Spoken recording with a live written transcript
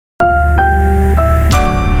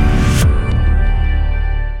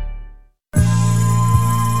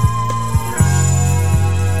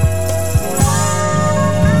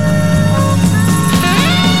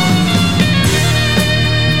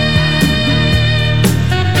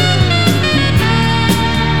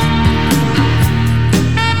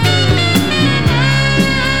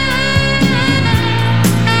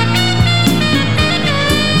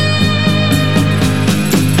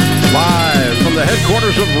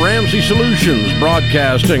owners of Ramsey Solutions,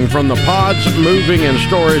 broadcasting from the Pods Moving and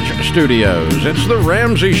Storage Studios. It's the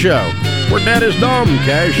Ramsey Show, where debt is dumb,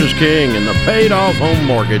 cash is king, and the paid-off home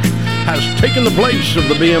mortgage has taken the place of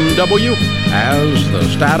the BMW as the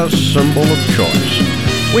status symbol of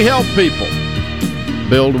choice. We help people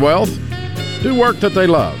build wealth, do work that they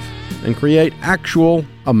love, and create actual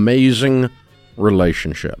amazing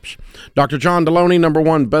relationships. Dr. John Deloney,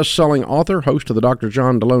 #1 best-selling author, host of the Dr.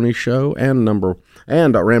 John Deloney Show, and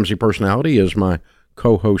Ramsey personality, is my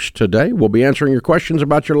co-host today. We'll be answering your questions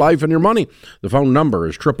about your life and your money. The phone number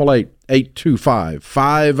is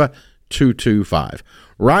 888-825-5225.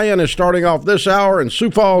 Ryan is starting off this hour in Sioux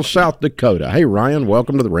Falls, South Dakota. Hey, Ryan,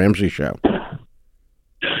 welcome to the Ramsey Show.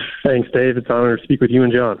 Thanks, Dave. It's an honor to speak with you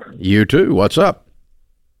and John. You too. What's up?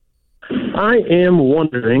 I am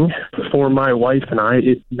wondering, for my wife and I,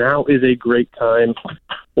 if now is a great time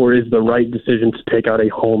or is the right decision to take out a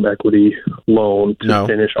home equity loan to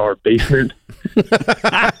finish our basement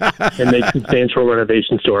and make substantial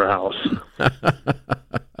renovations to our house.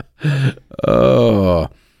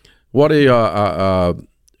 What do you,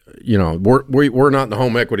 we're not in the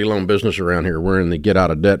home equity loan business around here. We're in the get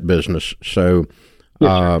out of debt business. So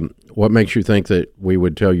what makes you think that we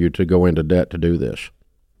would tell you to go into debt to do this?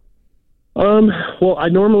 Well, I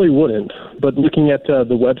normally wouldn't, but looking at the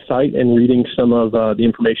website and reading some of the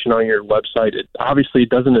information on your website, it obviously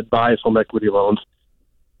doesn't advise home equity loans.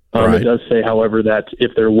 Right. It does say, however, that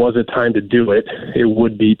if there was a time to do it, it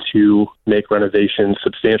would be to make renovations,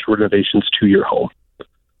 substantial renovations to your home.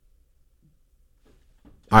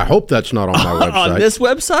 I hope that's not on my website. On this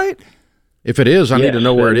website? If it is, I need to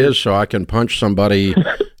know where it is so I can punch somebody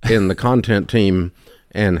in the content team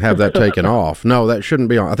and have that taken off. No, that shouldn't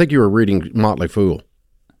be on. I think you were reading Motley Fool.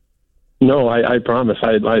 No, I promise.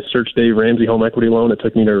 I searched Dave Ramsey home equity loan. It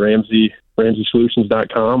took me to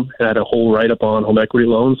RamseySolutions.com. It had a whole write-up on home equity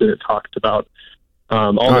loans, and it talked about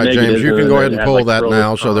all the negatives. James, you can go ahead and pull that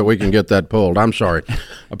now so that we can get that pulled. I'm sorry.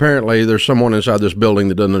 Apparently, there's someone inside this building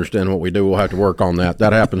that doesn't understand what we do. We'll have to work on that.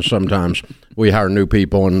 That happens sometimes. We hire new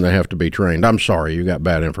people, and they have to be trained. I'm sorry. You got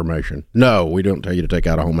bad information. No, we don't tell you to take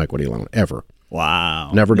out a home equity loan, ever.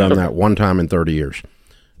 Wow. Never done that one time in 30 years.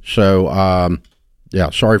 So,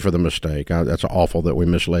 sorry for the mistake. That's awful that we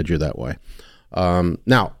misled you that way.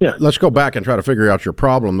 Let's go back and try to figure out your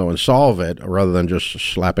problem, though, and solve it rather than just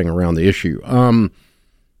slapping around the issue. What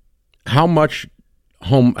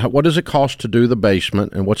does it cost to do the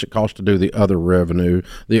basement, and what's it cost to do the other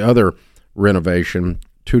renovation?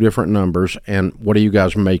 2 different numbers. And what do you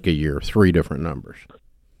guys make a year? 3 different numbers.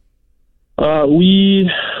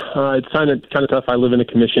 It's kind of tough. I live in a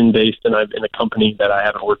commission based, and I'm in a company that I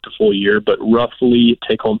haven't worked a full year, but roughly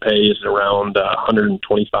take home pay is around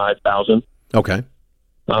 $125,000. Okay.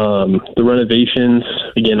 The renovations,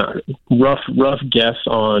 again, rough guess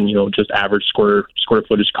on, just average square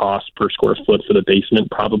footage cost per square foot for the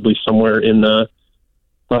basement, probably somewhere in the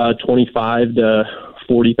 $25,000 to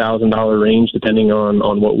 $40,000 range, depending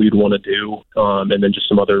on what we'd want to do, and then just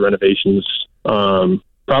some other renovations.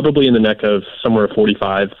 Probably in the neck of somewhere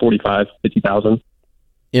 50,000.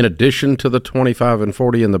 In addition to the 25 and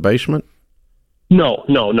 40 in the basement? No.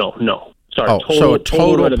 Sorry.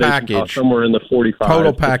 Total package somewhere in the 45.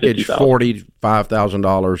 Total package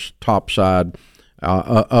 $45,000 top side.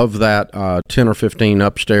 Of that, 10 or 15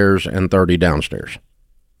 upstairs and 30 downstairs.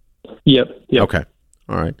 Yep. Okay.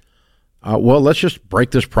 All right. Well, let's just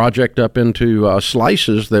break this project up into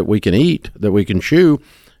slices that we can eat, that we can chew,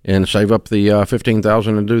 and save up the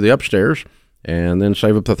 $15,000 and do the upstairs, and then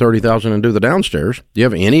save up the $30,000 and do the downstairs. Do you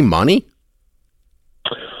have any money?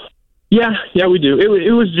 Yeah, we do.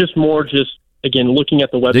 It was just more again, looking at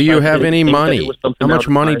the website. Do you have any money? How much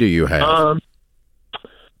money do you have?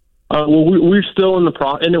 We're still in the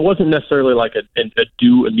and it wasn't necessarily like a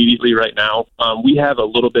due immediately right now. We have a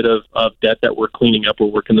little bit of debt that we're cleaning up. We're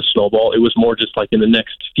working the snowball. It was more just like in the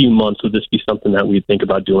next few months, would this be something that we'd think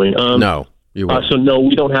about doing? No. No,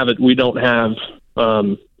 we don't have it. We don't have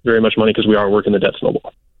very much money because we are working the debt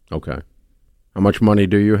snowball. Okay. How much money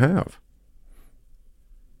do you have?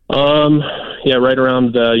 Right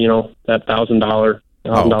around that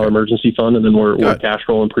 $1,000 emergency fund, and then we're cash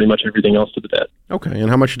rolling pretty much everything else to the debt. Okay. And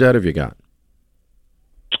how much debt have you got?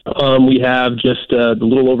 We have just a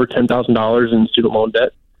little over $10,000 in student loan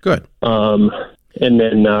debt. Good. And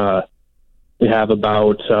then we have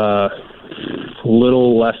about a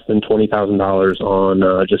little less than $20,000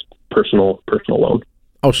 on just personal loan.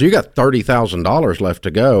 Oh, so you got $30,000 left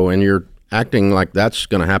to go, and you're acting like that's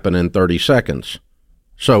going to happen in 30 seconds.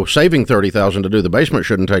 So saving $30,000 to do the basement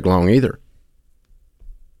shouldn't take long either.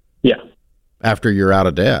 Yeah. After you're out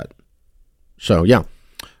of debt. So, yeah.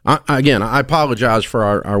 I apologize for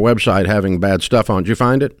our website having bad stuff on it. Did you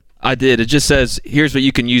find it? I did. It just says, here's what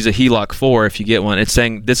you can use a HELOC for if you get one. It's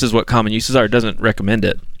saying this is what common uses are. It doesn't recommend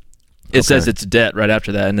it. It says it's debt right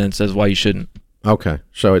after that, and then it says why you shouldn't. Okay.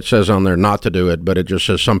 So it says on there not to do it, but it just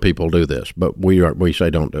says some people do this, but we say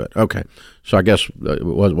don't do it. Okay. So I guess it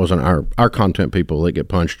wasn't our content people that get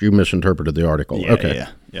punched. You misinterpreted the article. Yeah, okay.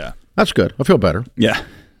 Yeah. That's good. I feel better. Yeah.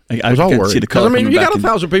 I was all can worried. see the color. Because, you got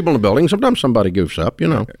 1,000 people in the building. Sometimes somebody goofs up,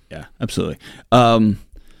 Yeah, absolutely.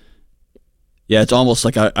 Yeah, it's almost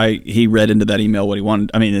like he read into that email what he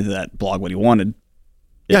wanted. I mean, into that blog what he wanted.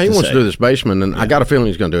 Yeah, he wants to do this basement, and I got a feeling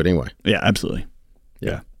he's going to do it anyway. Yeah, absolutely.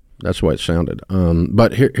 Yeah. That's the way it sounded.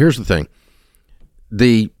 But here's the thing.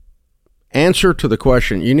 The answer to the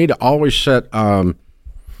question, you need to always set the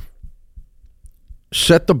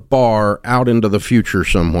bar out into the future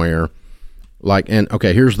somewhere.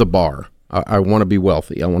 Here's the bar. I want to be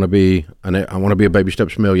wealthy. I want to be a baby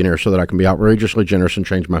steps millionaire so that I can be outrageously generous and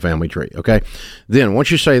change my family tree. Okay. Then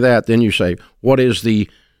once you say that, then you say, what is the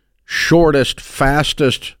shortest,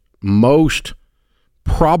 fastest, most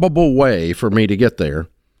probable way for me to get there?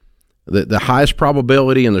 The highest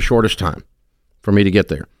probability and the shortest time for me to get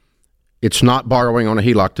there. It's not borrowing on a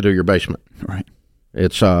HELOC to do your basement. Right.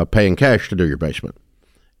 It's paying cash to do your basement.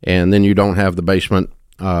 And then you don't have the basement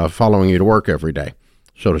following you to work every day,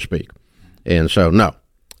 so to speak. And so, no.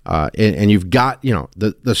 And you've got,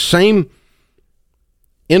 the same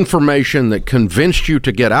information that convinced you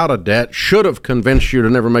to get out of debt should have convinced you to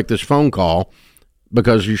never make this phone call,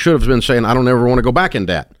 because you should have been saying, I don't ever want to go back in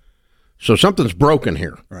debt. So something's broken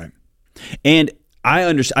here. Right. And I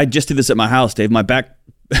understand. I just did this at my house, Dave. My back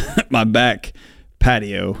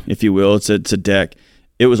patio, if you will. It's a deck.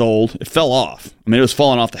 It was old. It fell off. I mean, it was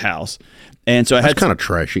falling off the house. And so That's kind of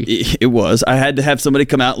trashy. It was. I had to have somebody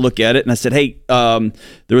come out and look at it. And I said, hey, there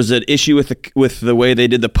was an issue with the way they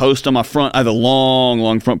did the post on my front. I have a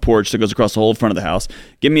long front porch that goes across the whole front of the house.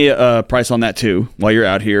 Give me a price on that too while you're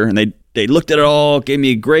out here. And they looked at it all, gave me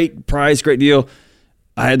a great price, great deal.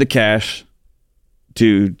 I had the cash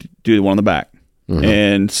to do the one on the back. Mm-hmm.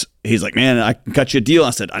 And he's like, man, I can cut you a deal.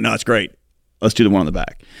 I said, I know, it's great. Let's do the one on the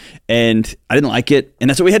back. And I didn't like it. And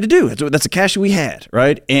that's what we had to do. That's the cash we had,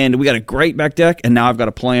 right? And we got a great back deck. And now I've got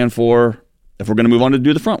a plan for if we're going to move on to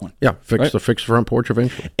do the front one. Yeah, fix the front porch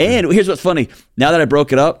eventually. And here's what's funny. Now that I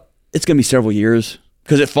broke it up, it's going to be several years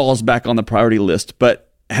because it falls back on the priority list.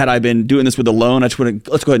 But had I been doing this with a loan, I just would have,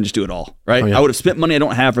 let's go ahead and just do it all, right? Oh, yeah. I would have spent money I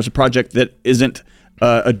don't have for a project that isn't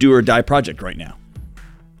a do or die project right now.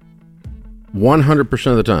 100%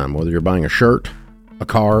 of the time, whether you're buying a shirt, a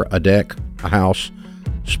car, a deck, a house,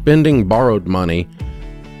 spending borrowed money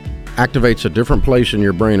activates a different place in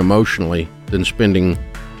your brain emotionally than spending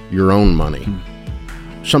your own money.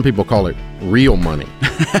 Some people call it real money.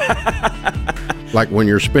 Like when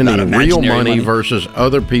you're spending real money versus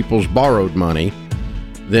other people's borrowed money,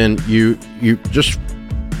 then you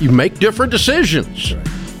make different decisions. Right.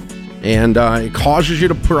 And it causes you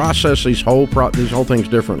to process these whole things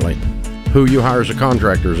differently. Who you hire as a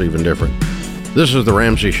contractor is even different. This is The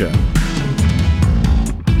Ramsey Show.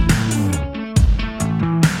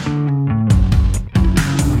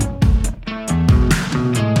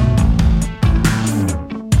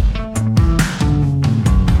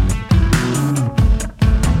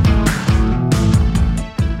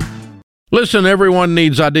 Listen, everyone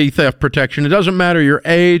needs ID theft protection. It doesn't matter your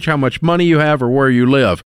age, how much money you have, or where you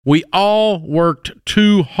live. We all worked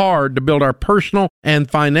too hard to build our personal and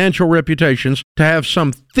financial reputations to have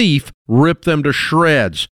some thief rip them to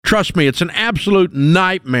shreds. Trust me, it's an absolute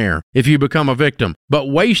nightmare if you become a victim. But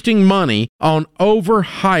wasting money on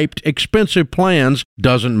overhyped, expensive plans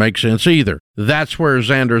doesn't make sense either. That's where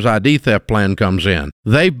Xander's ID theft plan comes in.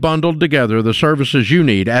 They've bundled together the services you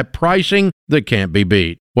need at pricing that can't be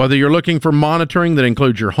beat. Whether you're looking for monitoring that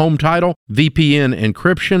includes your home title, VPN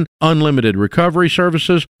encryption, unlimited recovery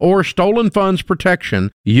services, or stolen funds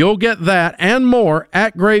protection, you'll get that and more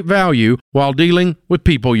at great value while dealing with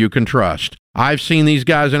people you can trust. I've seen these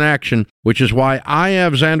guys in action, which is why I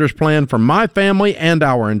have Xander's plan for my family and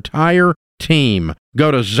our entire team.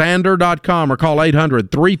 Go to Xander.com or call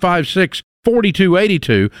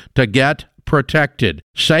 800-356-4282 to get protected.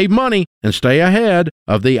 Save money and stay ahead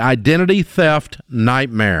of the identity theft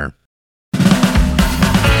nightmare.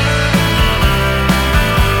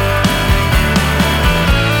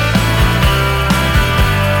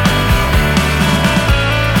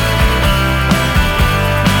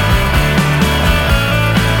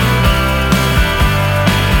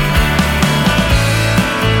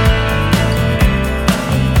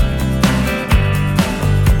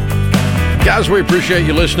 Guys, we appreciate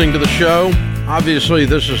you listening to the show. Obviously,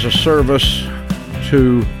 this is a service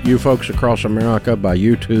to you folks across America by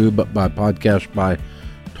YouTube, by podcast, by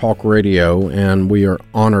talk radio, and we are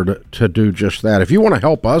honored to do just that. If you want to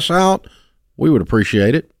help us out, we would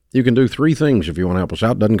appreciate it. You can do three things if you want to help us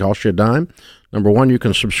out. It doesn't cost you a dime. Number one, you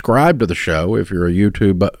can subscribe to the show if you're a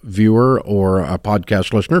YouTube viewer or a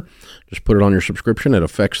podcast listener. Just put it on your subscription. It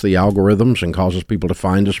affects the algorithms and causes people to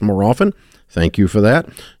find us more often. Thank you for that.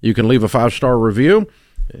 You can leave a 5-star review.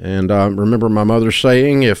 And remember my mother's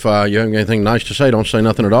saying, if you have anything nice to say, don't say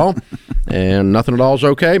nothing at all. And nothing at all is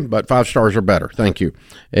okay, but 5 stars are better. Thank you.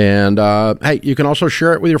 And, hey, you can also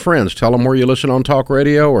share it with your friends. Tell them where you listen on talk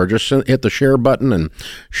radio, or just hit the share button and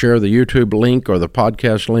share the YouTube link or the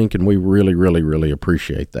podcast link, and we really, really, really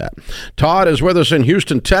appreciate that. Todd is with us in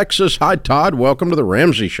Houston, Texas. Hi, Todd. Welcome to the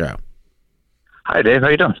Ramsey Show. Hi, Dave. How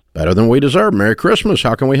you doing? Better than we deserve. Merry Christmas.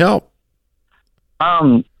 How can we help?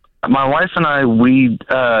 My wife and I, we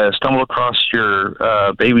stumbled across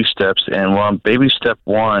your baby steps, and we're on baby step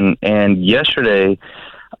 1. And yesterday,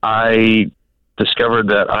 I discovered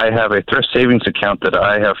that I have a thrift savings account that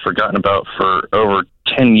I have forgotten about for over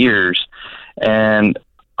 10 years, and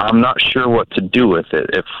I'm not sure what to do with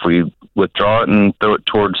it. If we withdraw it and throw it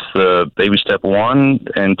towards the baby step 1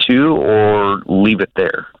 and 2, or leave it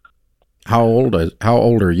there. How old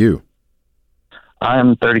are you?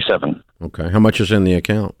 I'm 37. Okay. How much is in the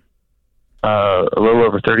account? A little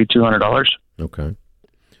over $3,200. Okay.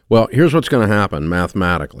 Well, here's what's going to happen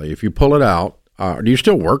mathematically. If you pull it out, do you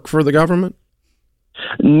still work for the government?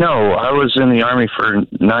 No, I was in the Army for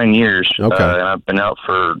 9 years. Okay. And I've been out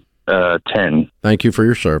for 10. Thank you for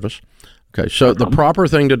your service. Okay, so the proper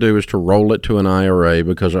thing to do is to roll it to an IRA,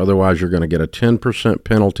 because otherwise you're going to get a 10%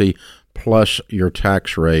 penalty plus your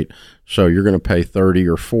tax rate. So you're going to pay 30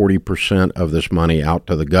 or 40% of this money out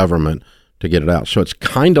to the government to get it out. So it's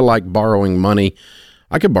kind of like borrowing money.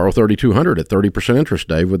 I could borrow $3,200 at 30% interest,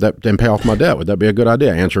 Dave. Would that then pay off my debt? Would that be a good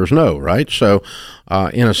idea? Answer is no, right? So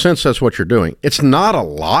in a sense, that's what you're doing. It's not a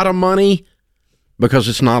lot of money, because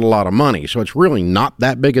it's not a lot of money. So it's really not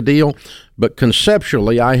that big a deal. But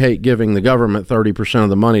conceptually, I hate giving the government 30%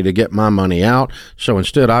 of the money to get my money out. So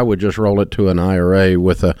instead, I would just roll it to an IRA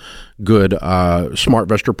with a good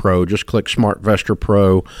SmartVestor Pro. Just click SmartVestor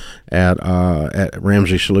Pro at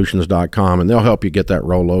RamseySolutions.com, and they'll help you get that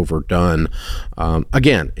rollover done.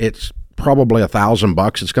 Again, it's probably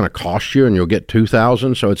 $1,000 it's going to cost you, and you'll get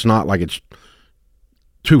 $2,000. So it's not like it's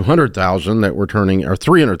 $200,000 that we're turning, or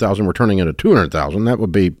 $300,000 we're turning into $200,000. That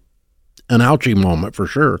would be an ouchie moment for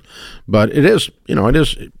sure. But it is,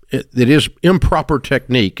 it is improper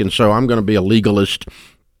technique, and so I'm going to be a legalist.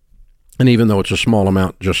 And even though it's a small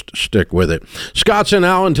amount, just stick with it. Scott's in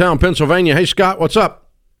Allentown, Pennsylvania. Hey, Scott, what's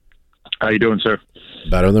up? How you doing, sir?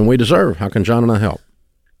 Better than we deserve. How can John and I help?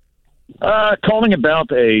 Calling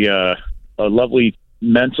about a lovely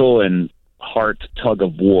mental and heart tug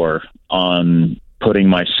of war on putting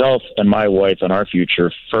myself and my wife and our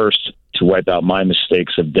future first to wipe out my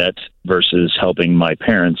mistakes of debt versus helping my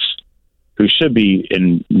parents, who should be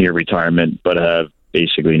in near retirement but have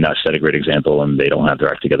basically not set a great example, and they don't have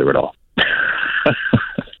their act together at all.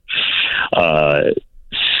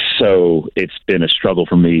 So it's been a struggle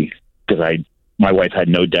for me, because my wife had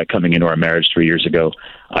no debt coming into our marriage 3 years ago.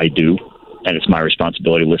 I do, and it's my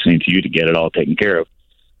responsibility, listening to you, to get it all taken care of.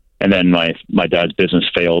 And then my dad's business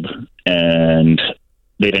failed, and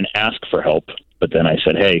they didn't ask for help. But then I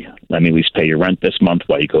said, hey, let me at least pay your rent this month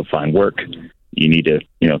while you go find work. You need to,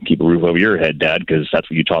 keep a roof over your head, Dad, because that's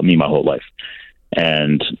what you taught me my whole life.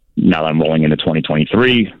 And now I'm rolling into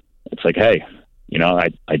 2023. It's like, hey,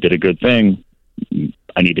 I did a good thing.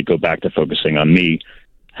 I need to go back to focusing on me.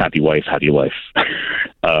 Happy wife, happy life.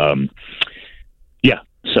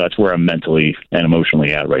 So that's where I'm mentally and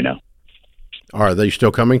emotionally at right now. Are they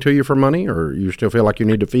still coming to you for money, or you still feel like you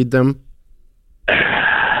need to feed them?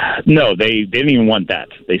 No, they didn't even want that.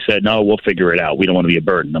 They said, no, we'll figure it out. We don't want to be a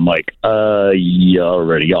burden. I'm like, you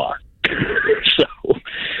already are. So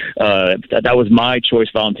that was my choice,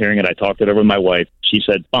 volunteering it. I talked it over with my wife. She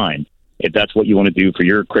said, fine. If that's what you want to do for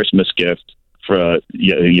your Christmas gift,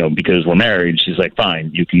 because we're married, she's like,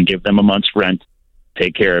 fine, you can give them a month's rent,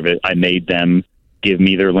 take care of it. I made them give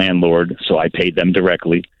me their landlord, so I paid them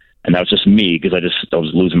directly. And that was just me, because I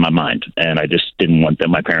was losing my mind, and I just didn't want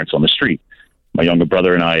my parents on the street. My younger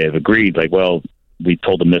brother and I have agreed, we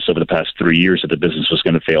told them this over the past 3 years, that the business was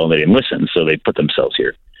going to fail, and they didn't listen, so they put themselves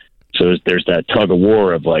here. So there's that tug of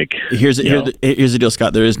war of Here's the deal,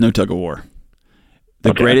 Scott. There is no tug of war.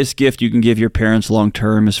 The greatest gift you can give your parents long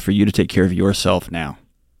term is for you to take care of yourself now.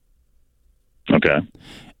 Okay.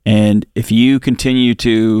 And if you continue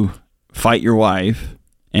to fight your wife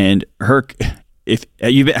and her,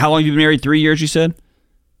 how long have you been married? 3 years, you said?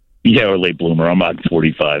 Yeah, or late bloomer. I'm not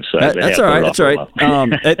 45, so that's all right. That's all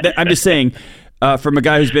right. I'm just saying, from a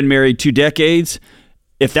guy who's been married 2 decades,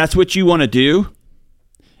 if that's what you want to do,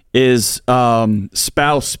 is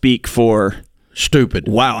spouse speak for stupid.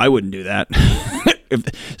 Wow, I wouldn't do that.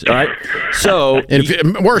 All right. So,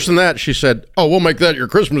 and worse than that, she said, "Oh, we'll make that your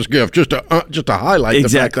Christmas gift, just to highlight the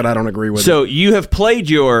fact that I don't agree with." So you have played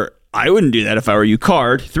your "I wouldn't do that if I were you"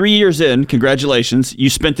 card. 3 years in, congratulations. You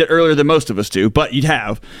spent it earlier than most of us do, but you'd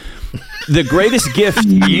have. The greatest gift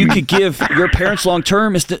you could give your parents long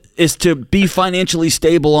term is to be financially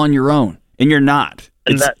stable on your own, and you're not.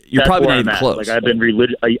 You're probably not even close. Like I've been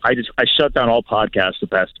I shut down all podcasts the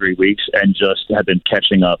past 3 weeks and just have been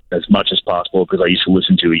catching up as much as possible because I used to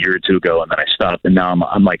listen to a year or two ago and then I stopped and now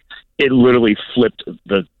I'm like, it literally flipped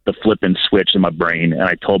the flip and switch in my brain. And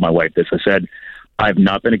I told my wife this. I said, I've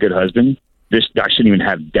not been a good husband. I shouldn't even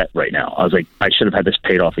have debt right now. I was like, I should have had this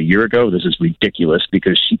paid off a year ago. This is ridiculous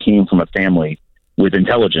because she came from a family with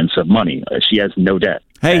intelligence of money. She has no debt.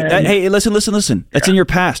 Hey, listen. That's in your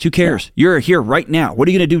past. Who cares? Yeah. You're here right now. What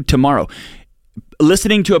are you going to do tomorrow?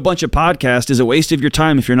 Listening to a bunch of podcasts is a waste of your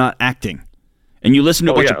time if you're not acting. And you listen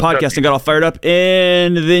to a bunch of podcasts and got all fired up,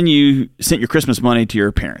 and then you sent your Christmas money to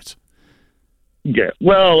your parents. Yeah.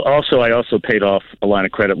 Well, I also paid off a line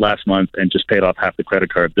of credit last month and just paid off half the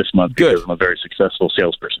credit card this month because I'm a very successful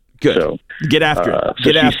salesperson. Good. So get after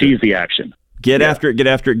it. She sees the action. Get after it.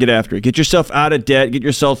 Get yourself out of debt. Get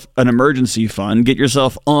yourself an emergency fund. Get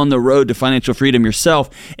yourself on the road to financial freedom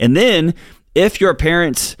yourself. And then if your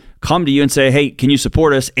parents come to you and say, hey, can you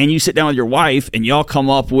support us? And you sit down with your wife and y'all come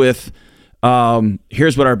up with,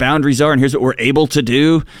 here's what our boundaries are and here's what we're able to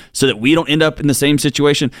do so that we don't end up in the same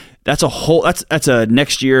situation. That's a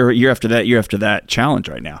next year after that challenge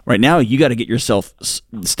right now. Right now, you got to get yourself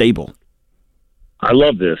stable. I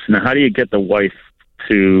love this. Now, how do you get the wife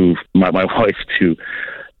to my wife to,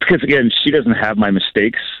 because again, she doesn't have my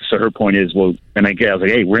mistakes. So her point is, well, and I was like,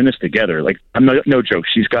 hey, we're in this together. Like, I'm no joke.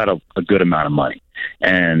 She's got a good amount of money.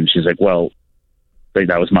 And she's like, well,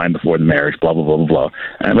 that was mine before the marriage, blah, blah, blah, blah, blah.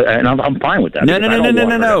 And I'm fine with that.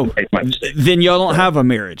 No. Then y'all don't have a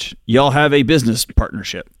marriage. Y'all have a business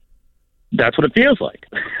partnership. That's what it feels like.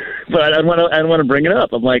 But I don't want to bring it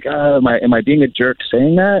up. I'm like, am I being a jerk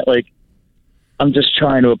saying that? Like, I'm just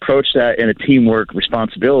trying to approach that in a teamwork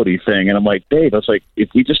responsibility thing. And I'm like, Dave, I was like, if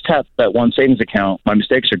we just tap that one savings account, my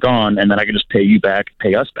mistakes are gone, and then I can just pay you back,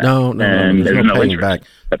 pay us back. No, there's no paying back.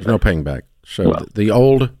 There's no paying back. So the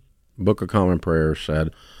old Book of Common Prayer said,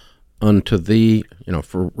 unto thee,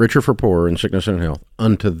 for rich or for poor, in sickness and in health,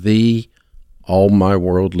 unto thee all my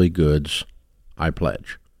worldly goods I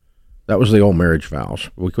pledge. That was the old marriage vows.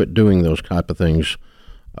 We quit doing those type of things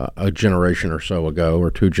a generation or so ago or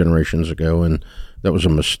 2 generations ago, and that was a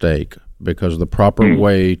mistake because the proper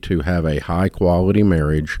way to have a high-quality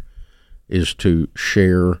marriage is to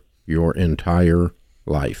share your entire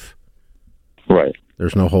life. Right.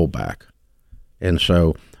 There's no holdback. And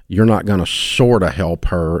so you're not going to sort of help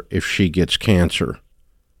her if she gets cancer.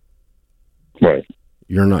 Right.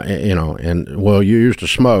 You're not, you used to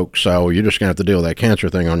smoke, so you're just going to have to deal with that cancer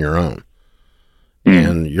thing on your own.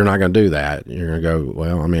 And you're not going to do that. You're going to go,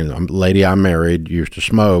 well, lady I married used to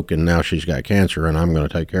smoke, and now she's got cancer, and I'm going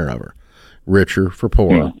to take care of her. Richer for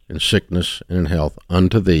poor, in sickness and in health,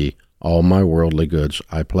 unto thee all my worldly goods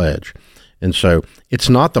I pledge. And so it's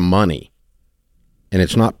not the money, and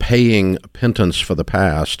it's not paying penance for the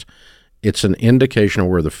past. It's an indication of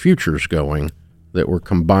where the future's going, that we're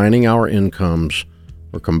combining our incomes,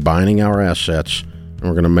 we're combining our assets, and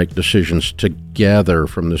we're going to make decisions together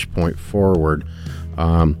from this point forward.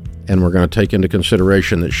 And we're going to take into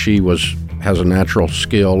consideration that she has a natural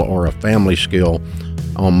skill or a family skill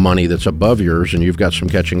on money that's above yours, and you've got some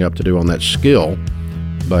catching up to do on that skill,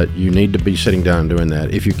 but you need to be sitting down and doing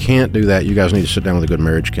that. If you can't do that, you guys need to sit down with a good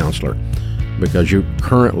marriage counselor because you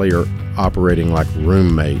currently are operating like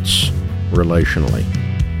roommates relationally.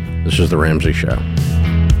 This is The Ramsey Show.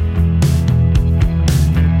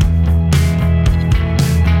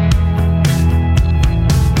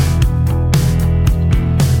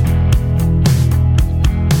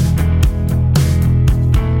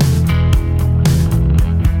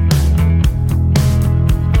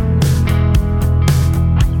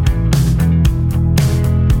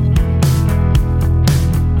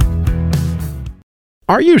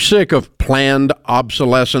 Are you sick of planned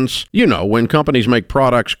obsolescence. You know, when companies make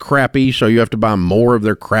products crappy, so you have to buy more of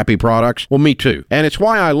their crappy products. Well, me too. And it's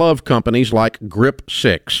why I love companies like Grip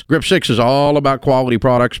 6. Grip 6 is all about quality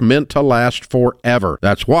products meant to last forever.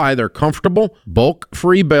 That's why they're comfortable,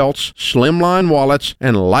 bulk-free belts, slimline wallets,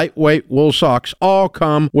 and lightweight wool socks all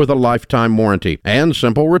come with a lifetime warranty and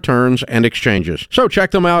simple returns and exchanges. So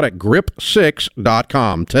check them out at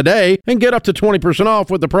grip6.com today and get up to 20% off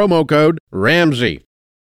with the promo code Ramsey.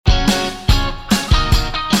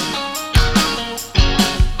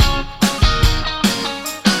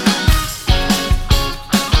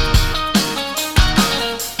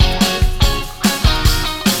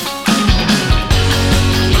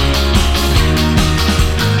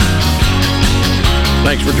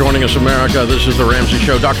 Thanks for joining us, America. This is The Ramsey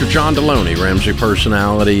Show. Dr. John Deloney, Ramsey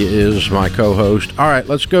Personality, is my co-host. All right,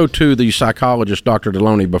 let's go to the psychologist, Dr.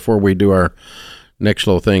 Deloney, before we do our next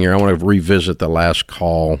little thing here. I want to revisit the last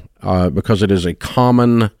call because it is a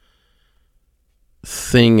common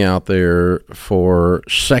thing out there for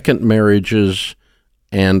second marriages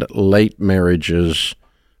and late marriages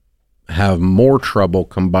have more trouble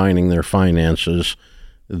combining their finances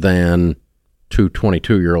than two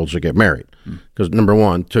 22-year-olds that get married. Because number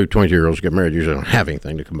one, two 22-year-olds get married usually don't have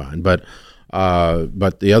anything to combine. But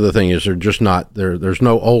the other thing is they're just not there. There's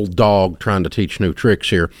no old dog trying to teach new tricks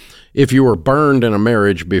here. If you were burned in a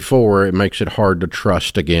marriage before, it makes it hard to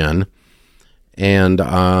trust again. And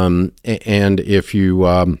if you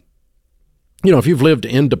if you've lived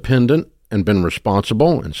independent and been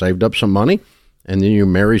responsible and saved up some money, and then you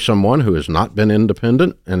marry someone who has not been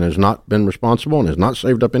independent and has not been responsible and has not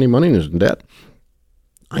saved up any money and is in debt,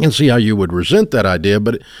 I can see how you would resent that idea,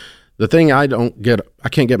 but the thing I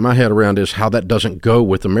can't get my head around is how that doesn't go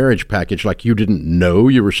with the marriage package. Like you didn't know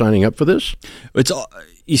you were signing up for this.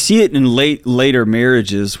 You see it in later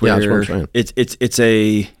marriages where that's what I'm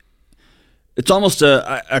saying. It's almost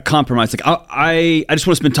a compromise. Like I just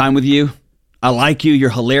want to spend time with you. I like you. You're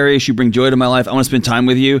hilarious. You bring joy to my life. I want to spend time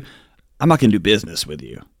with you. I'm not going to do business with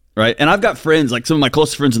you, right? And I've got friends, like some of my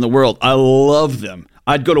closest friends in the world. I love them.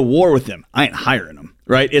 I'd go to war with them. I ain't hiring them,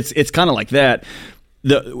 right? It's kind of like that.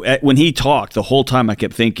 When he talked, the whole time I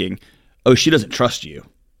kept thinking, oh, she doesn't trust you.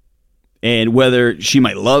 And whether she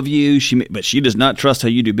might love you, but she does not trust how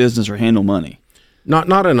you do business or handle money. Not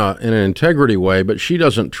in an integrity way, but she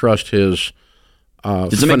doesn't trust his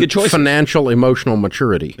make good choices. Financial, emotional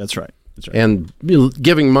maturity. That's right. And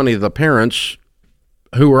giving money to the parents,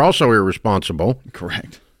 who are also irresponsible.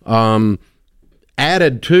 Correct.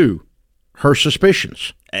 Added to her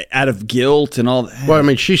suspicions. Out of guilt and all that. Well, I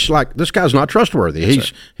mean, she's like, this guy's not trustworthy.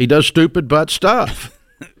 He does stupid butt stuff.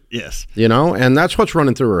 Yes. And that's what's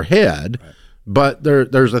running through her head. Right. But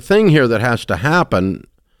there's a thing here that has to happen.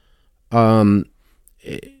 In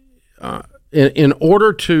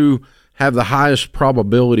order to have the highest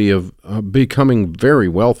probability of becoming very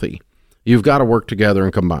wealthy, you've got to work together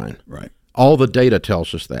and combine. Right. All the data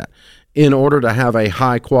tells us that. In order to have a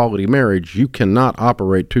high-quality marriage, you cannot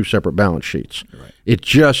operate two separate balance sheets. Right. It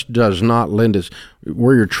just does not lend us.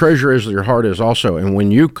 Where your treasure is, your heart is also. And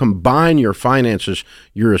when you combine your finances,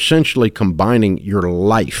 you're essentially combining your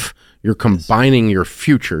life. You're combining your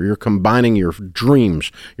future. You're combining your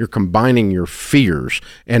dreams. You're combining your fears.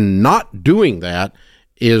 And not doing that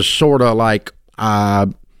is sort of like,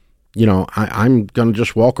 I'm going to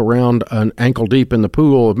just walk around an ankle deep in the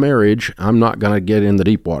pool of marriage. I'm not going to get in the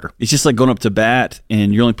deep water. It's just like going up to bat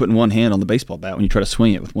and you're only putting one hand on the baseball bat when you try to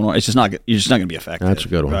swing it with one arm. You're just not going to be effective. That's a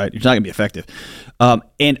good one. Right? You're not going to be effective.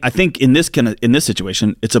 And I think in this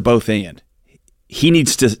situation, it's a both and. He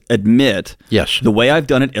needs to admit, yes, the way I've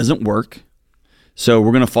done it doesn't work. So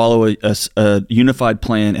we're going to follow a unified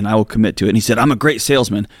plan, and I will commit to it. And he said, I'm a great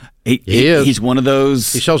salesman. He is. He's one of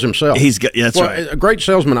those. He sells himself. That's right. A great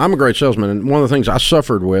salesman. I'm a great salesman. And one of the things I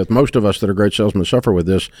suffered with, most of us that are great salesmen suffer with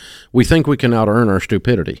this, we think we can out-earn our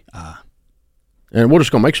stupidity. And we're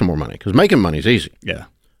just going to make some more money because making money is easy. Yeah.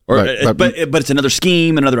 But it's another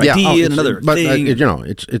scheme, another idea, another thing.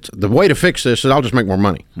 It's the way to fix this is I'll just make more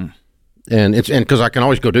money. And because I can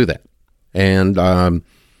always go do that. And,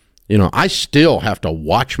 I still have to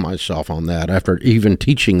watch myself on that after even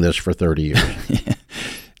teaching this for 30 years.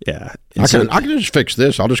 Yeah. I can just fix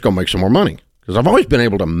this. I'll just go make some more money because I've always been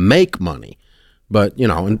able to make money. But,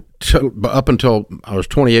 up until I was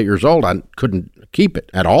 28 years old, I couldn't keep it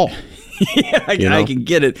at all. Yeah, I can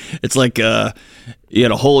get it. It's like you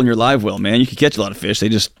had a hole in your live well, man. You could catch a lot of fish. They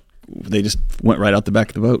just went right out the back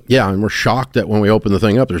of the boat. Yeah, and we're shocked that when we open the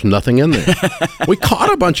thing up, there's nothing in there. We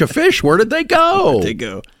caught a bunch of fish. Where did they go? Where'd they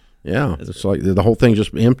go? Yeah, it's like the whole thing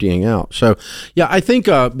just emptying out. So, yeah, I think,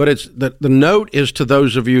 but it's the note is to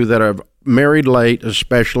those of you that are married late,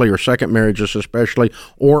 especially, or second marriages especially,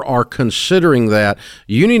 or are considering that,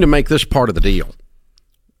 you need to make this part of the deal.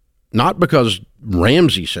 Not because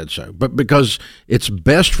Ramsey said so, but because it's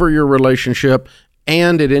best for your relationship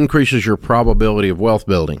and it increases your probability of wealth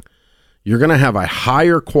building. You're going to have a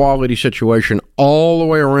higher quality situation all the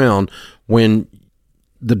way around when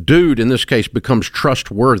the dude, in this case, becomes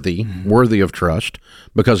trustworthy, worthy of trust,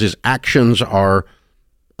 because his actions are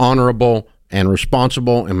honorable and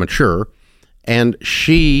responsible and mature, and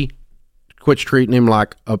she quits treating him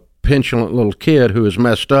like a petulant little kid who is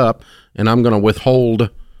messed up, and I'm going to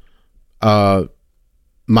withhold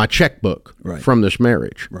my checkbook from this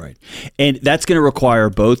marriage. Right. And that's going to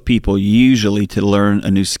require both people usually to learn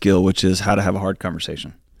a new skill, which is how to have a hard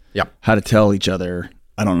conversation. Yeah. How to tell each other,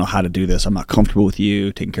 I don't know how to do this. I'm not comfortable with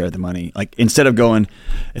you taking care of the money. Like, instead of going,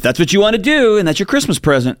 if that's what you want to do and that's your Christmas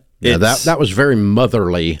present. Yeah, that was very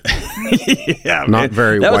motherly. Yeah, not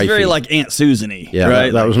very that wifey. Was very like Aunt Susan-y. Yeah,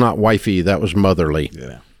 right? that was not wifey. That was motherly.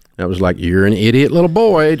 Yeah. That was like, you're an idiot little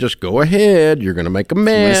boy. Just go ahead. You're going to make a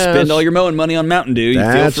mess. You spend all your mowing money on Mountain Dew.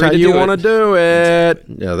 That's feel free how to you want to do it.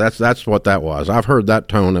 Yeah, that's what that was. I've heard that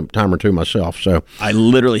tone a time or two myself. So I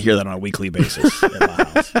literally hear that on a weekly basis at my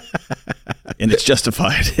house. And it's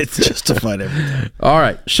justified. It's justified every time. All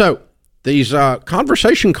right. So these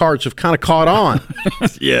conversation cards have kind of caught on.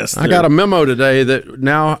 Yes. I got a memo today that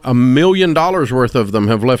now $1 million worth of them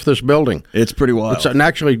have left this building. It's pretty wild. It's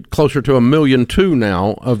actually closer to $1.2 million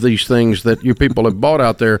now of these things that you people have bought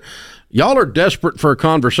out there. Y'all are desperate for a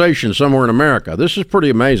conversation somewhere in America. This is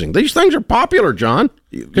pretty amazing. These things are popular, John.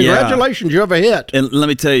 Congratulations, you have a hit. And let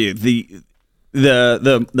me tell you,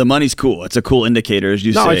 the money's cool. It's a cool indicator, as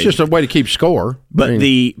you say. No, it's just a way to keep score. But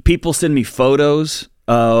the people send me photos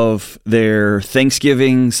of their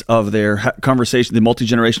Thanksgivings, of their conversation, the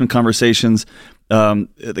multi-generational conversations,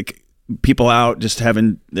 the people out just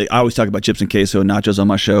having, I always talk about chips and queso and nachos on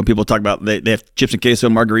my show. People talk about they have chips and queso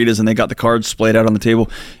and margaritas and they got the cards splayed out on the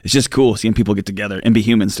table. It's just cool seeing people get together and be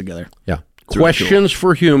humans together. Yeah. It's Questions really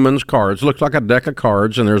for humans cards. Looks like a deck of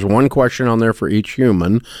cards, and there's one question on there for each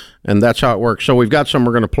human, and that's how it works. So we've got some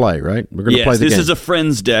we're going to play, right? We're going to play the game. This is a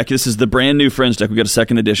Friends deck. This is the brand new Friends deck. We've got a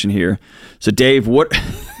second edition here. So, Dave, what?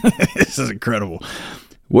 This is incredible.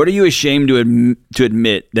 What are you ashamed to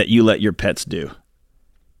admit that you let your pets do?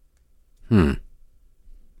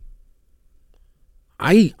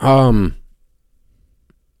 I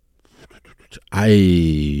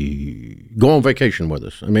go on vacation with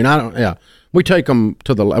us. I mean, I don't. Yeah, we take them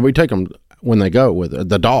when they go with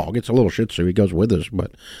the dog. It's a little Shih Tzu. He goes with us,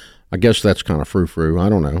 but I guess that's kind of frou-frou. I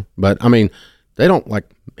don't know, but I mean, they don't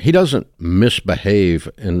he doesn't misbehave,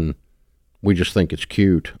 and we just think it's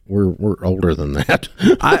cute. We're older than that.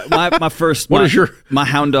 My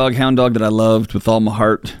hound dog that I loved with all my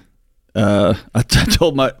heart. I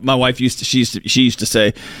told my wife she used to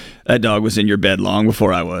say that dog was in your bed long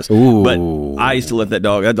before I was. Ooh. But I used to let that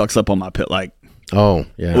dog slept on my pillow,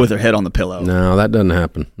 with her head on the pillow. No, that doesn't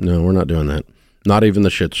happen. No, we're not doing that. Not even the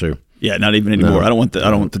Shih Tzu. Yeah, not even anymore. No. I don't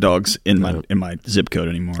want the dogs in my zip code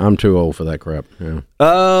anymore. I'm too old for that crap. Yeah.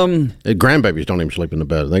 Grandbabies don't even sleep in the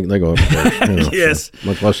bed. They go upstairs. Yes. So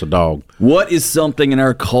much less a dog. What is something in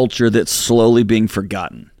our culture that's slowly being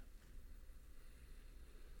forgotten?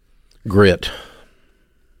 Grit.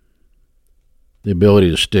 The ability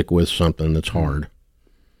to stick with something that's hard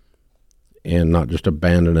and not just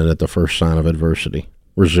abandon it at the first sign of adversity.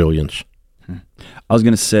 Resilience. I was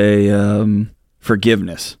going to say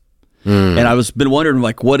forgiveness. And I was been wondering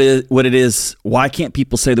what it is. Why can't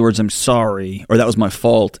people say the words "I'm sorry" or "that was my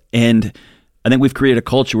fault"? And I think we've created a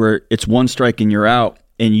culture where it's one strike and you're out.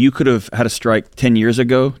 And you could have had a strike 10 years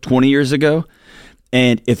ago, 20 years ago,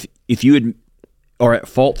 and if you are at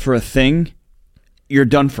fault for a thing, you're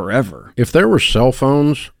done forever. If there were cell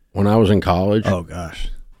phones when I was in college, oh gosh,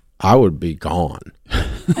 I would be gone.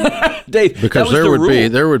 Dave, because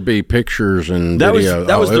there would be pictures and video.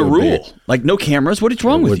 That was the rule. No cameras. What is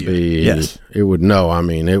wrong with you? Yes, it would. No, I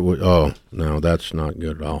mean it would. Oh no, that's not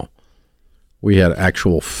good at all. We had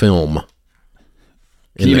actual film.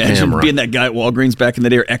 Can you imagine being that guy at Walgreens back in the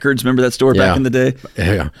day, or Eckerd's? Remember that store back in the day?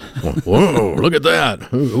 Yeah. Whoa, look at that.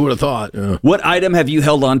 Who would have thought? Yeah. What item have you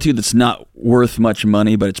held on to that's not worth much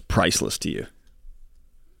money, but it's priceless to you?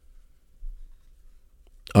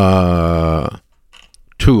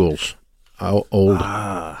 Tools. Old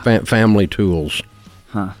family tools.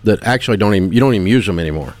 Huh. That actually you don't even use them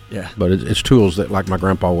anymore. Yeah. But it's tools that my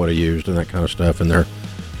grandpa would have used and that kind of stuff. And they're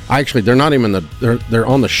not even they're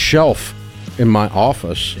on the shelf in my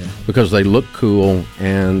office because they look cool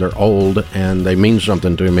and they're old and they mean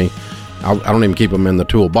something to me. I don't even keep them in the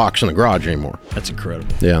toolbox in the garage anymore. That's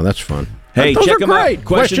incredible. Yeah, that's fun. Hey, those check are them great. out.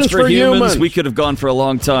 Questions for humans. We could have gone for a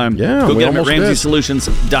long time. Yeah, go we get them at almost did.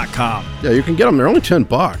 RamseySolutions.com. Yeah, you can get them. They're only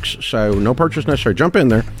 $10, so no purchase necessary. Jump in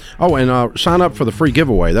there. Oh, and sign up for the free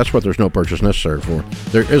giveaway. That's what there's no purchase necessary for.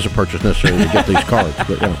 There is a purchase necessary to get these cards.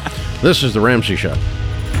 But yeah, this is the Ramsey Show.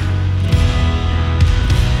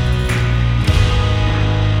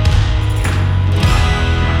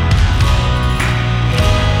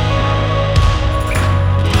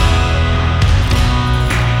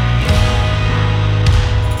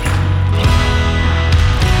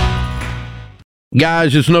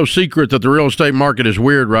 Guys, it's no secret that the real estate market is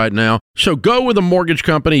weird right now. So go with a mortgage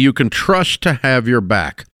company you can trust to have your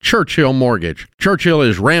back. Churchill Mortgage. Churchill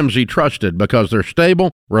is Ramsey trusted because they're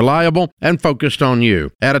stable, reliable, and focused on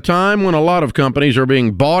you. At a time when a lot of companies are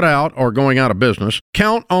being bought out or going out of business,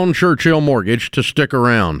 count on Churchill Mortgage to stick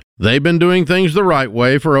around. They've been doing things the right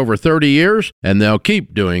way for over 30 years, and they'll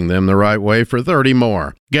keep doing them the right way for 30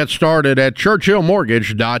 more. Get started at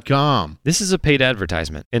ChurchillMortgage.com. This is a paid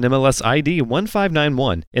advertisement. NMLS ID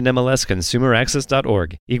 1591.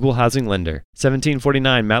 NMLSConsumerAccess.org. Equal Housing Lender.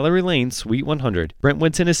 1749 Mallory Lane, Suite 100.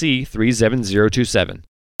 Brentwood, Tennessee 37027.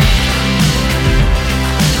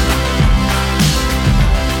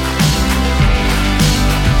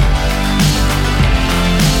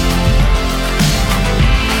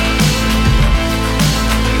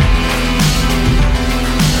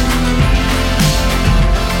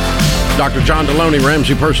 Dr. John Deloney,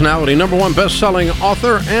 Ramsey personality, #1 best-selling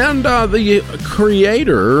author, and the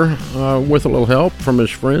creator, with a little help from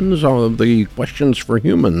his friends, of the Questions for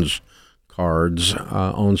Humans cards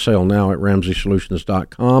on sale now at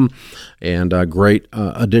RamseySolutions.com, and a great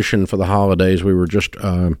addition for the holidays. We were just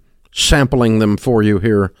sampling them for you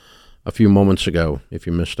here a few moments ago, if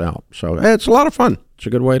you missed out. So it's a lot of fun. It's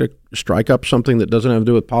a good way to strike up something that doesn't have to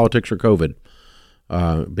do with politics or COVID.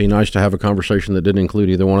 Be nice to have a conversation that didn't include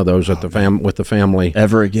either one of those with the family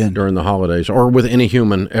ever again during the holidays, or with any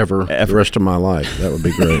human ever the rest of my life. That would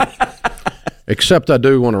be great. Except I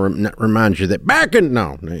do want to remind you that back in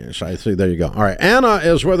I see. There you go. All right, Anna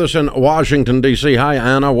is with us in Washington D.C. Hi,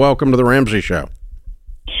 Anna. Welcome to the Ramsey Show.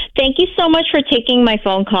 Thank you so much for taking my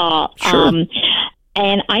phone call. Sure.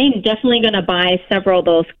 And I am definitely going to buy several of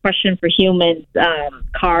those Question for Humans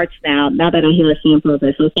cards now that I hear a sample of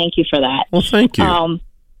it. So thank you for that. Well, thank you.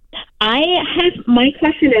 My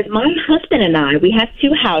question is, my husband and I, we have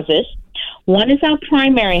two houses. One is our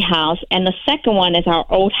primary house, and the second one is our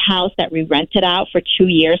old house that we rented out for 2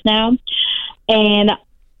 years now. And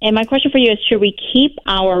my question for you is, should we keep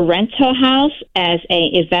our rental house as an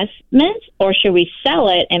investment, or should we sell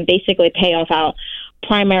it and basically pay off our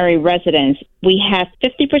primary residence? We have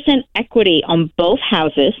 50% equity on both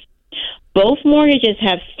houses. Both mortgages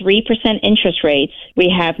have 3% interest rates. We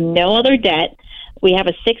have no other debt. We have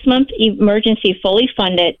a 6-month emergency fully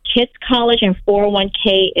funded. Kids' college and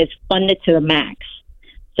 401k is funded to the max.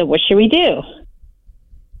 So what should we do?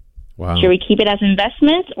 Wow. Should we keep it as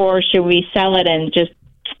investments, or should we sell it and just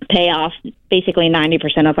pay off basically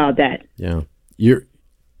 90% of our debt? Yeah.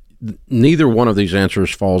 Neither one of these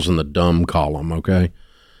answers falls in the dumb column, okay?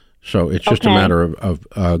 So it's just a matter of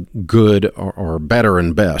good or better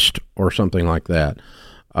and best or something like that.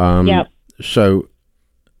 Yep. So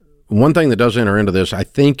one thing that does enter into this, I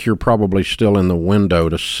think you're probably still in the window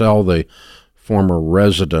to sell the former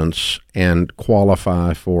residence and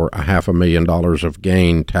qualify for $500,000 of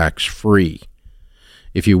gain tax-free.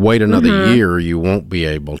 If you wait another year, you won't be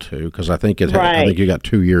able to, because I think I think you got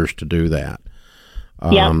 2 years to do that.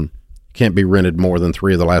 Can't be rented more than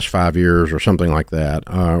 3 of the last 5 years or something like that,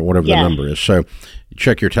 whatever the number is. So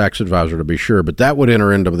check your tax advisor to be sure. But that would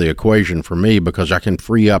enter into the equation for me, because I can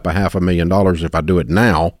free up $500,000 if I do it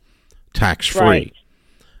now, tax-free.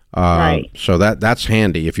 Right. So that's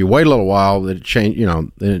handy. If you wait a little while, it change.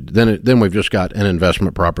 Then we've just got an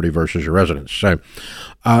investment property versus your residence. So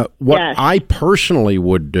what I personally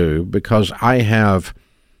would do, because I have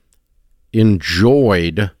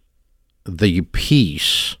enjoyed the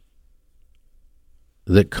peace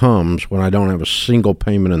that comes when I don't have a single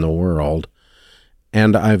payment in the world,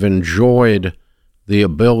 and I've enjoyed the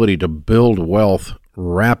ability to build wealth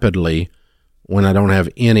rapidly when I don't have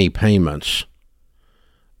any payments.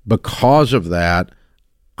 Because of that,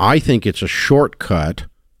 I think it's a shortcut.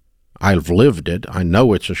 I've lived it. I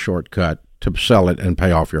know it's a shortcut to sell it and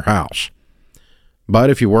pay off your house. But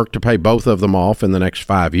if you work to pay both of them off in the next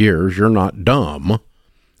 5 years, you're not dumb.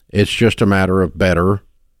 It's just a matter of better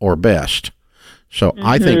or best. So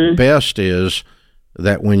I think best is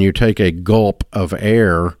that when you take a gulp of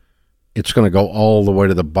air it's going to go all the way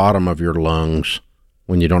to the bottom of your lungs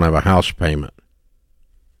when you don't have a house payment.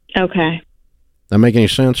 Okay. That make any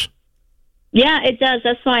sense? Yeah, it does.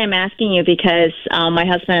 That's why I'm asking you, because my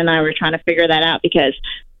husband and I were trying to figure that out, because,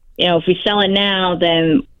 if we sell it now,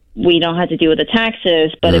 then we don't have to deal with the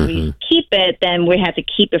taxes, but if we keep it, then we have to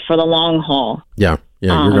keep it for the long haul. Yeah.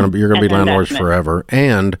 You're gonna be landlords forever.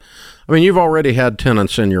 And I mean, you've already had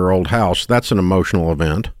tenants in your old house. That's an emotional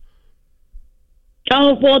event.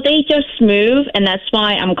 Oh, well, they just moved, and that's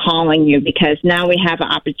why I'm calling you, because now we have an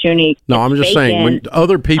opportunity. No, I'm just saying, when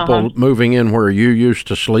other people moving in where you used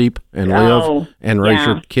to sleep and live and raise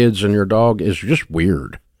your kids and your dog is just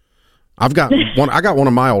weird. I got one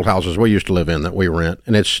of my old houses we used to live in that we rent,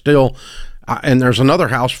 and it's still, and there's another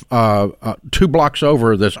house 2 blocks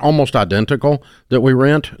over that's almost identical that we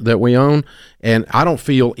rent, that we own, and I don't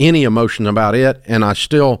feel any emotion about it, and I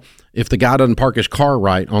still, if the guy doesn't park his car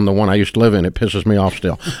right on the one I used to live in, it pisses me off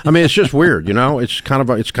still. I mean, it's just weird, It's kind of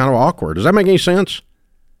awkward. Does that make any sense?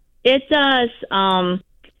 It does.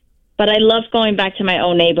 But I love going back to my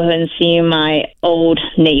old neighborhood and seeing my old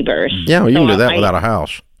neighbors. Yeah, well, you can do that without a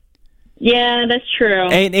house. Yeah, that's true.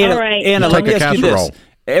 And all right. Anna, let me ask you this.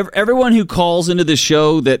 casserole. Everyone who calls into the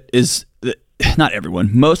show not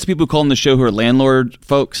everyone, most people who call in the show who are landlord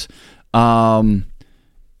folks are,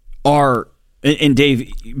 and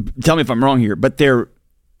Dave, tell me if I'm wrong here, but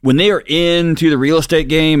when they are into the real estate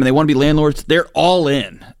game and they want to be landlords, they're all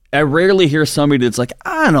in. I rarely hear somebody that's like,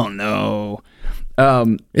 I don't know.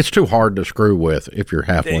 It's too hard to screw with if you're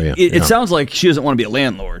halfway in. It sounds like she doesn't want to be a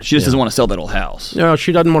landlord. She just doesn't want to sell that old house. No,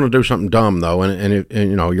 she doesn't want to do something dumb, though. And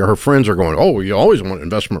her friends are going, oh, you always want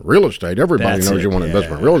investment real estate. Everybody knows you want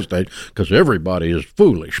investment real estate because everybody is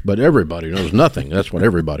foolish, but everybody knows nothing. That's what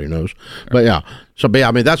everybody knows. But yeah. So,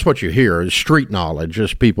 I mean, that's what you hear is street knowledge.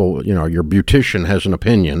 Just people, your beautician has an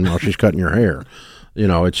opinion while she's cutting your hair.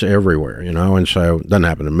 It's everywhere, and so it doesn't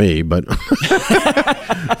happen to me, but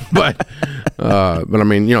but I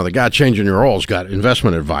mean, the guy changing your oil's got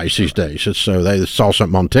investment advice these days. So they saw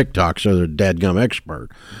something on TikTok, so they're a dadgum expert,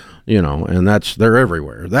 and they're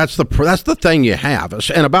everywhere. That's the thing you have.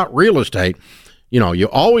 And about real estate, you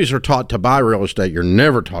always are taught to buy real estate. You're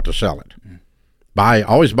never taught to sell it.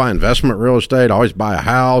 Always buy investment real estate, always buy a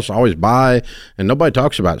house, and nobody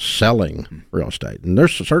talks about selling real estate. And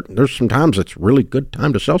there's some times it's really good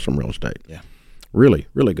time to sell some real estate. Yeah. Really,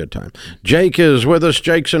 really good time. Jake is with us.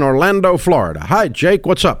 Jake's in Orlando, Florida. Hi, Jake.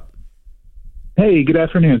 What's up? Hey, good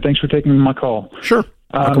afternoon. Thanks for taking my call. Sure.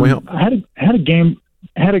 How can we help? I had a game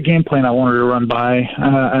plan I wanted to run by.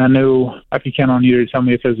 I know I can count on you to tell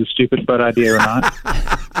me if it was a stupid butt idea or not.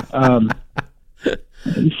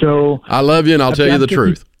 So I love you, and I'll tell you the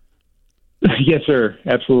truth. Yes, sir.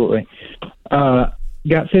 Absolutely. Got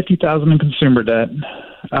 $50,000 in consumer debt.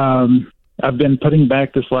 I've been putting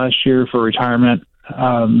back this last year for retirement.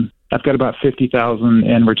 I've got about $50,000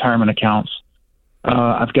 in retirement accounts.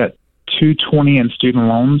 I've got $220 in student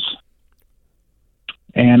loans,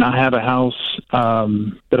 and I have a house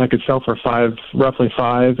that I could sell for roughly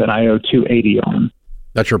 $5, and I owe $280 on.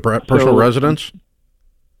 That's your personal residence?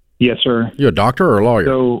 Yes, sir. You a doctor or a lawyer?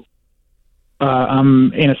 So,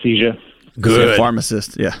 I'm anesthesia. Good.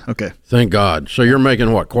 Pharmacist. Yeah. Okay. Thank God. So you're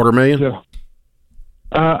making what, $250,000? So,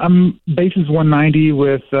 I'm base is 190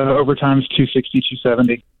 with overtime's 260,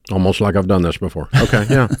 270. Almost like I've done this before. Okay.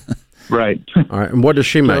 Yeah. Right. All right. And what does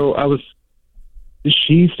she make? So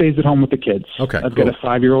she stays at home with the kids. Okay. I've got a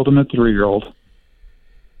 5-year-old and a 3-year-old.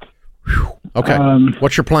 Okay.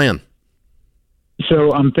 What's your plan?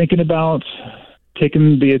 So I'm thinking about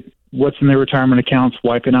taking what's in their retirement accounts,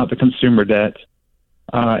 wiping out the consumer debt,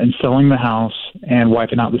 and selling the house and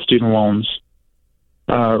wiping out the student loans,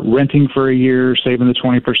 renting for a year, saving the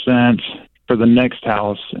 20% for the next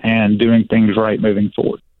house, and doing things right moving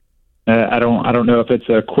forward. I don't know if it's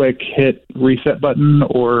a quick hit reset button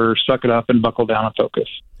or suck it up and buckle down and focus.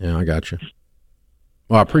 Yeah, I got you.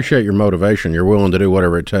 Well, I appreciate your motivation. You're willing to do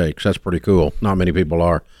whatever it takes. That's pretty cool. Not many people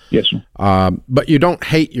are. Yes, sir. But you don't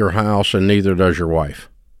hate your house, and neither does your wife.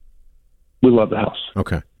 We love the house.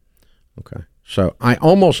 Okay. So I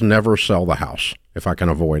almost never sell the house if I can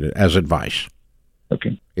avoid it, as advice.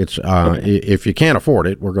 Okay. It's if you can't afford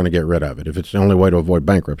it, we're going to get rid of it. If it's the only way to avoid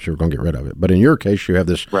bankruptcy, we're going to get rid of it. But in your case, you have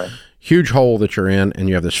this huge hole that you're in, and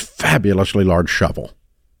you have this fabulously large shovel.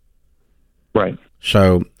 Right.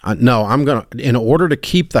 So, in order to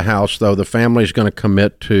keep the house, though, the family's going to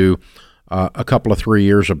commit to a couple of 3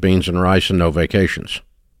 years of beans and rice and no vacations.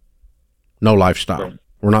 No lifestyle. Right.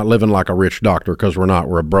 We're not living like a rich doctor because we're not.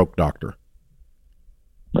 We're a broke doctor.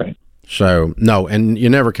 Right. So, no, and you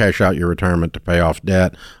never cash out your retirement to pay off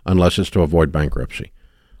debt unless it's to avoid bankruptcy.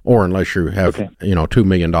 Or unless you have, $2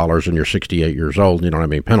 million and you're 68 years old, you don't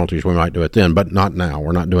have any penalties, we might do it then, but not now.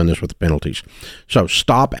 We're not doing this with the penalties. So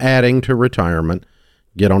stop adding to retirement.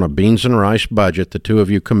 Get on a beans and rice budget. The two of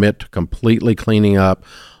you commit to completely cleaning up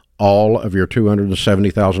all of your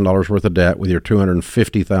 $270,000 worth of debt with your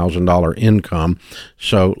 $250,000 income.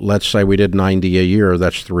 So let's say we did 90 a year.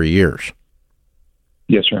 That's 3 years.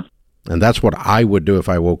 Yes, sir. And that's what I would do if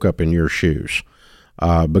I woke up in your shoes.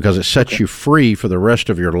 Because it sets you free for the rest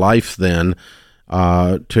of your life then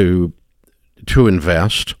to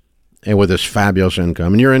invest, and with this fabulous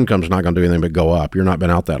income. And your income's not going to do anything but go up. You've not been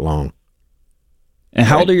out that long. And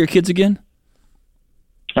how old are your kids again?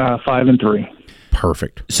 5 and 3.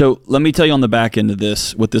 Perfect. So let me tell you on the back end of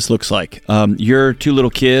this what this looks like. Your 2 little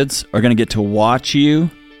kids are going to get to watch you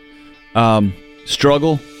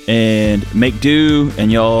struggle and make do,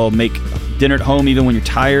 and y'all make dinner at home even when you're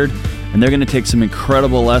tired. And they're going to take some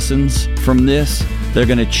incredible lessons from this. They're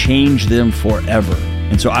going to change them forever.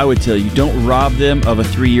 And so I would tell you, don't rob them of a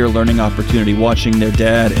 3-year learning opportunity watching their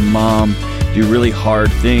dad and mom do really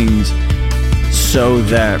hard things so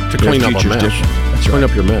that to clean up a mess. Different. That's clean right.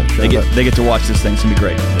 up your mess. Yeah, they get to watch this thing. It's going to be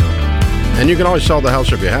great. Yeah. And you can always sell the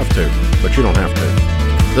house if you have to, but you don't have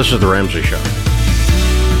to. This is The Ramsey Show.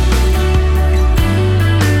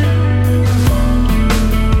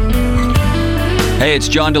 Hey, it's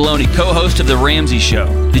John Deloney, co-host of The Ramsey Show.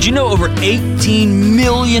 Did you know over 18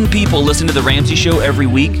 million people listen to The Ramsey Show every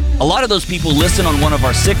week? A lot of those people listen on one of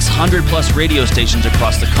our 600-plus radio stations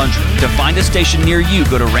across the country. To find a station near you,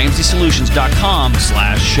 go to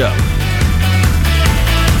RamseySolutions.com/show.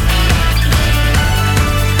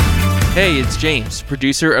 Hey, it's James,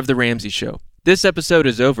 producer of The Ramsey Show. This episode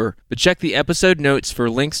is over, but check the episode notes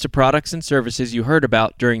for links to products and services you heard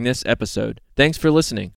about during this episode. Thanks for listening.